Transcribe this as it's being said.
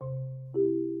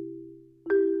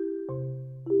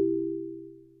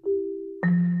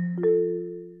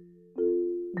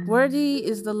Worthy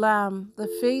is the Lamb, the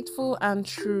faithful and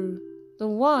true, the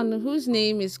one whose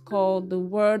name is called the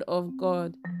Word of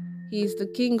God. He is the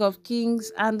King of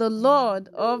kings and the Lord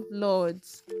of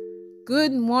lords.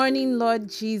 Good morning, Lord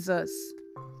Jesus.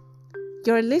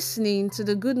 You're listening to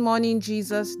the Good Morning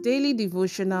Jesus daily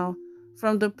devotional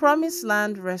from the Promised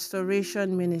Land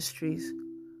Restoration Ministries.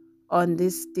 On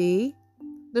this day,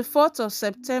 the 4th of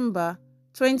September,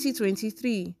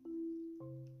 2023,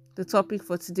 the topic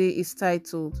for today is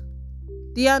titled,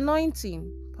 The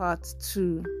Anointing, Part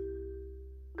 2.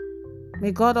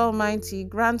 May God Almighty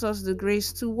grant us the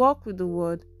grace to walk with the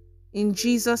Word. In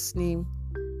Jesus' name,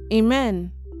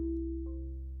 Amen.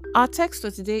 Our text for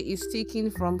today is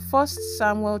taken from 1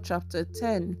 Samuel chapter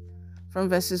 10, from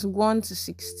verses 1 to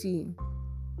 16.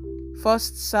 1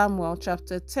 Samuel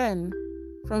chapter 10,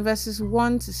 from verses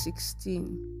 1 to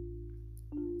 16.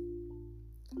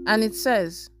 And it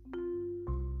says,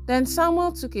 Then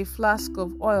Samuel took a flask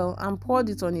of oil and poured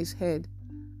it on his head,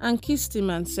 and kissed him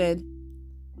and said,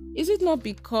 Is it not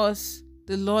because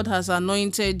the Lord has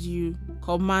anointed you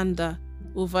commander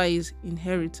over his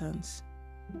inheritance?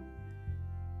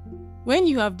 When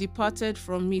you have departed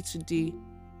from me today,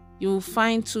 you will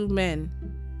find 2 men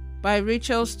by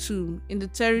Rachel's tomb in the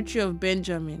territory of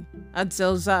Benjamin at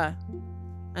Zelzah,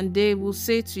 and they will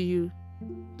say to you,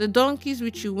 The donkeys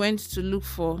which you went to look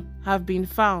for have been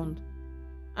found,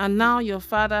 and now your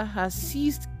father has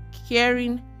ceased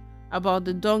caring about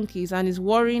the donkeys and is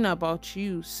worrying about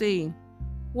you, saying,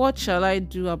 What shall I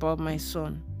do about my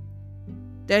son?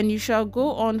 Then you shall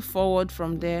go on forward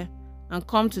from there and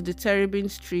come to the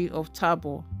terebinth tree of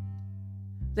Tabor.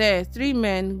 There 3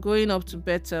 men going up to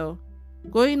Bethel,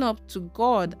 going up to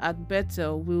God at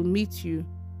Bethel, will meet you,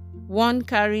 one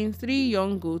carrying 3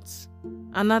 young goats,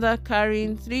 another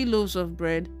carrying 3 loaves of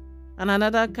bread, and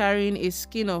another carrying a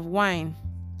skin of wine.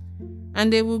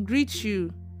 And they will greet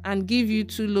you and give you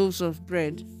 2 loaves of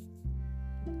bread,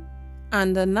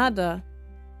 and another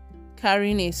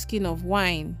carrying a skin of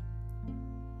wine.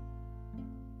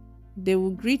 They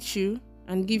will greet you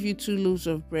and give you 2 loaves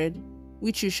of bread,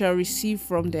 which you shall receive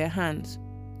from their hands.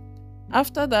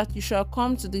 After that you shall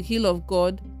come to the hill of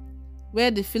God, where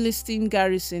the Philistine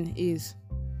garrison is.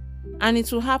 And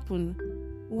it will happen,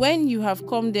 when you have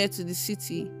come there to the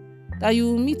city, that you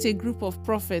will meet a group of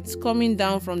prophets coming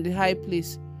down from the high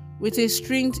place with a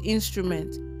stringed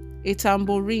instrument, a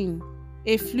tambourine,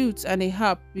 a flute, and a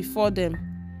harp before them,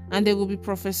 and they will be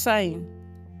prophesying.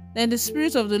 Then the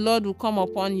Spirit of the Lord will come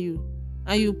upon you,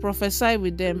 and you prophesy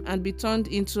with them and be turned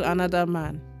into another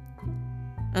man.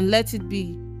 And let it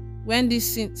be, when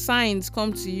these signs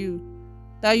come to you,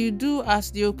 that you do as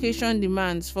the occasion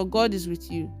demands, for God is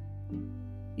with you.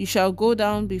 You shall go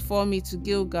down before me to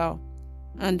Gilgal,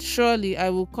 and surely I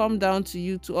will come down to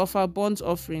you to offer burnt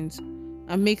offerings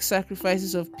and make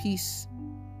sacrifices of peace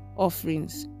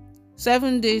offerings.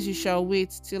 7 days you shall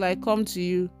wait till I come to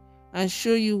you and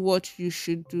show you what you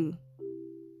should do.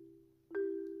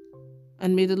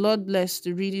 And may the Lord bless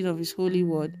the reading of his holy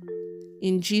word.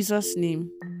 In Jesus' name,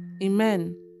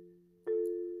 Amen.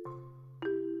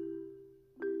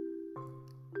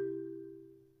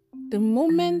 The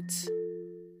moment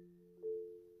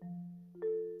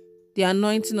the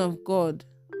anointing of God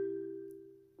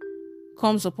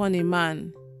comes upon a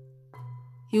man,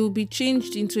 he will be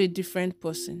changed into a different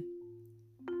person.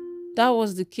 That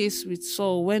was the case with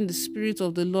Saul when the Spirit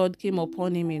of the Lord came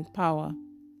upon him in power.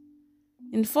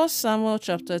 In 1 Samuel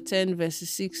chapter 10, verses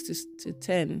 6 to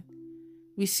 10,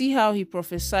 we see how he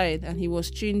prophesied and he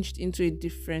was changed into a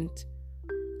different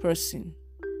person.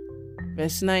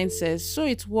 Verse 9 says, So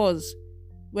it was,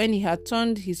 when he had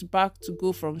turned his back to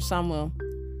go from Samuel,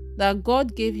 that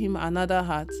God gave him another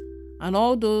heart, and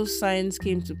all those signs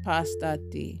came to pass that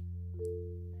day.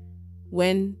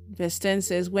 Verse 10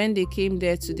 says, When they came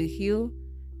there to the hill,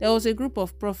 there was a group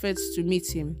of prophets to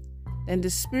meet him. Then the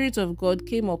Spirit of God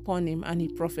came upon him, and he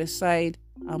prophesied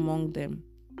among them.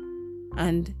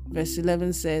 And verse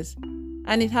 11 says,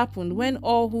 And it happened, when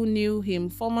all who knew him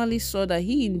formerly saw that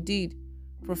he indeed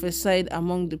prophesied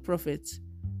among the prophets,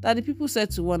 that the people said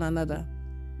to one another,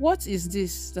 What is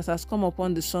this that has come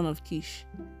upon the son of Kish?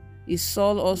 Is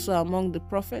Saul also among the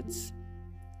prophets?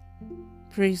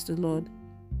 Praise the Lord.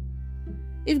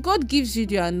 If God gives you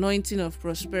the anointing of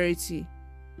prosperity,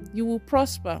 you will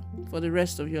prosper for the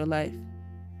rest of your life.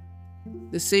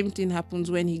 The same thing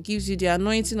happens when he gives you the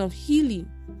anointing of healing,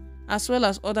 as well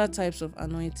as other types of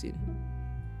anointing.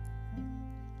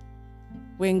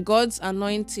 When God's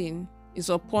anointing is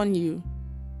upon you,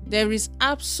 there is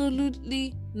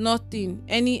absolutely nothing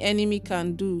any enemy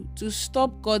can do to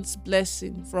stop God's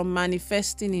blessing from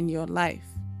manifesting in your life.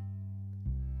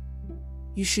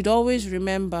 you should always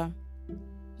remember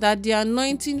that the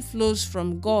anointing flows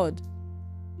from God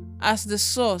as the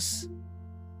source.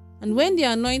 And when the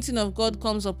anointing of God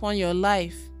comes upon your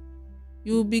life,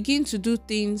 you will begin to do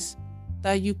things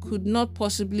that you could not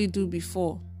possibly do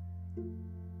before.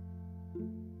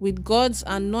 With God's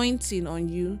anointing on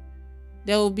you,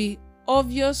 there will be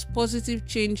obvious positive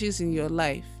changes in your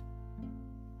life.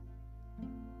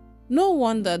 No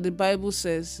wonder the Bible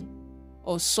says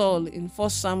of Saul in 1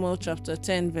 Samuel chapter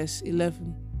 10 verse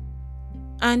 11,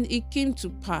 "And it came to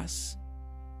pass,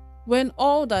 when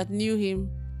all that knew him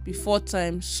before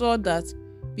time saw that,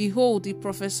 behold, he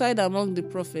prophesied among the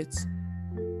prophets,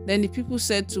 then the people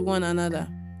said to one another,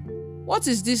 What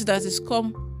is this that is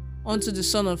come unto the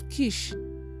son of Kish?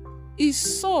 Is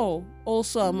Saul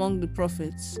also among the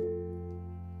prophets?"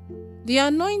 The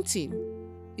anointing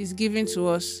is given to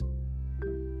us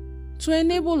to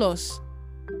enable us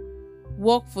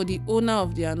work for the owner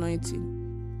of the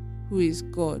anointing, who is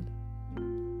God.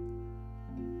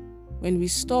 When we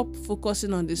stop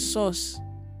focusing on the source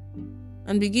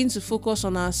and begin to focus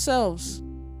on ourselves,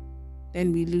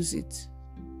 then we lose it.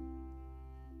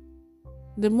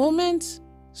 The moment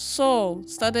Saul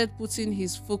started putting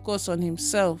his focus on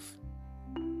himself,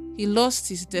 he lost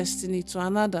his destiny to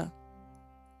another.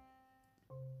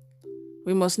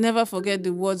 We must never forget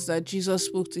the words that Jesus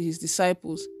spoke to his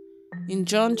disciples in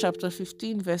John chapter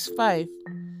 15 verse 5.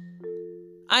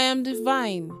 "I am the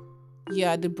vine, ye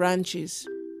are the branches.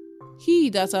 He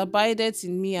that abideth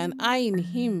in me and I in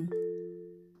him,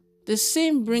 the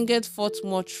same bringeth forth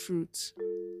much fruit,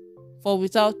 for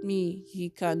without me he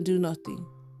can do nothing."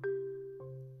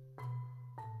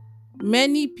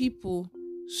 Many people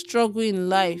struggle in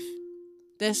life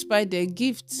despite their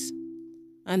gifts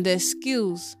and their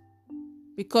skills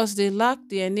because they lack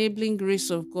the enabling grace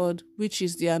of God, which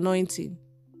is the anointing.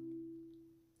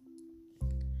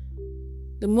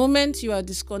 The moment you are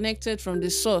disconnected from the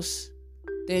source,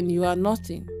 then you are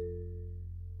nothing.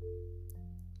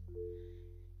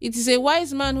 It is a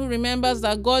wise man who remembers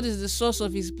that God is the source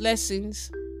of his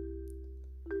blessings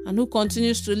and who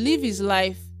continues to live his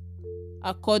life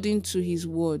according to his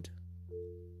word.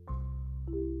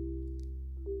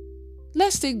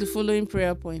 Let's take the following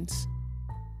prayer points.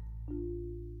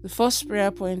 The first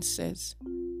prayer point says,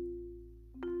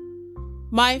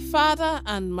 "My Father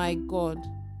and my God,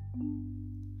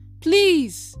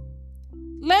 please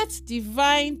let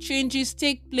divine changes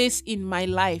take place in my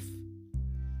life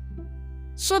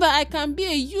so that I can be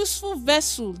a useful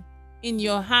vessel in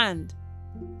your hand,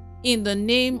 in the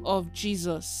name of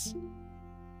Jesus."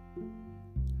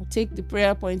 I'll take the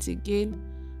prayer point again.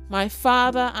 "My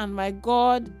Father and my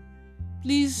God,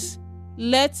 please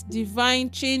let divine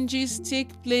changes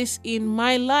take place in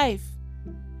my life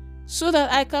so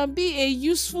that I can be a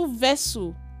useful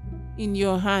vessel in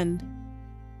your hand,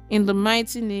 in the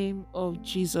mighty name of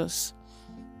Jesus."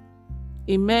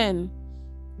 Amen.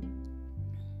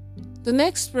 The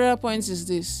next prayer point is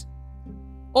this: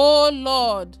 "Oh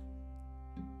Lord,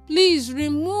 please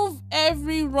remove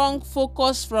every wrong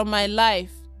focus from my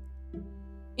life,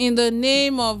 in the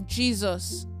name of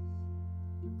Jesus."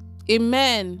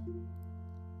 Amen.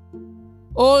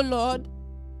 Oh Lord,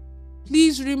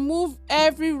 please remove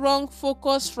every wrong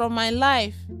focus from my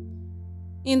life,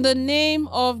 in the name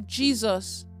of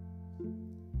Jesus.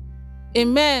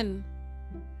 Amen.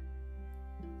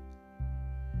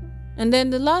 And then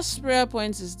the last prayer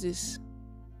point is this: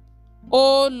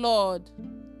 "Oh Lord,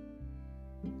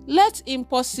 let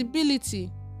impossibility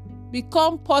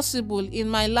become possible in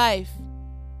my life,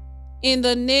 in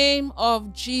the name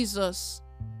of Jesus."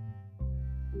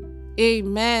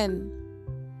 Amen.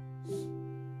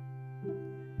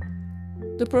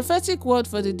 The prophetic word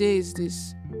for the day is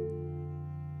this: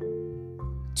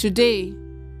 today,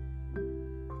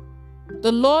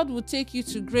 the Lord will take you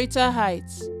to greater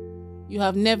heights you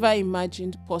have never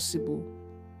imagined possible,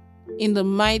 in the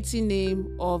mighty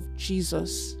name of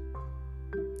Jesus.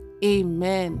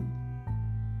 Amen.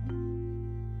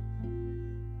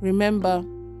 Remember,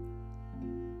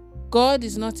 God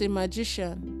is not a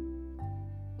magician.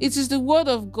 It is the word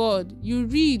of God you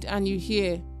read and you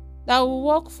hear that will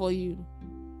work for you.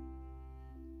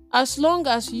 As long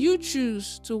as you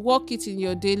choose to work it in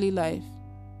your daily life,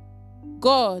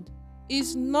 God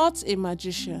is not a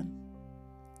magician.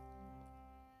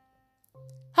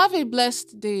 Have a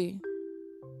blessed day.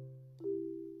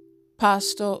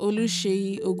 Pastor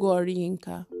Oluseyi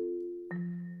Ogooriyinka.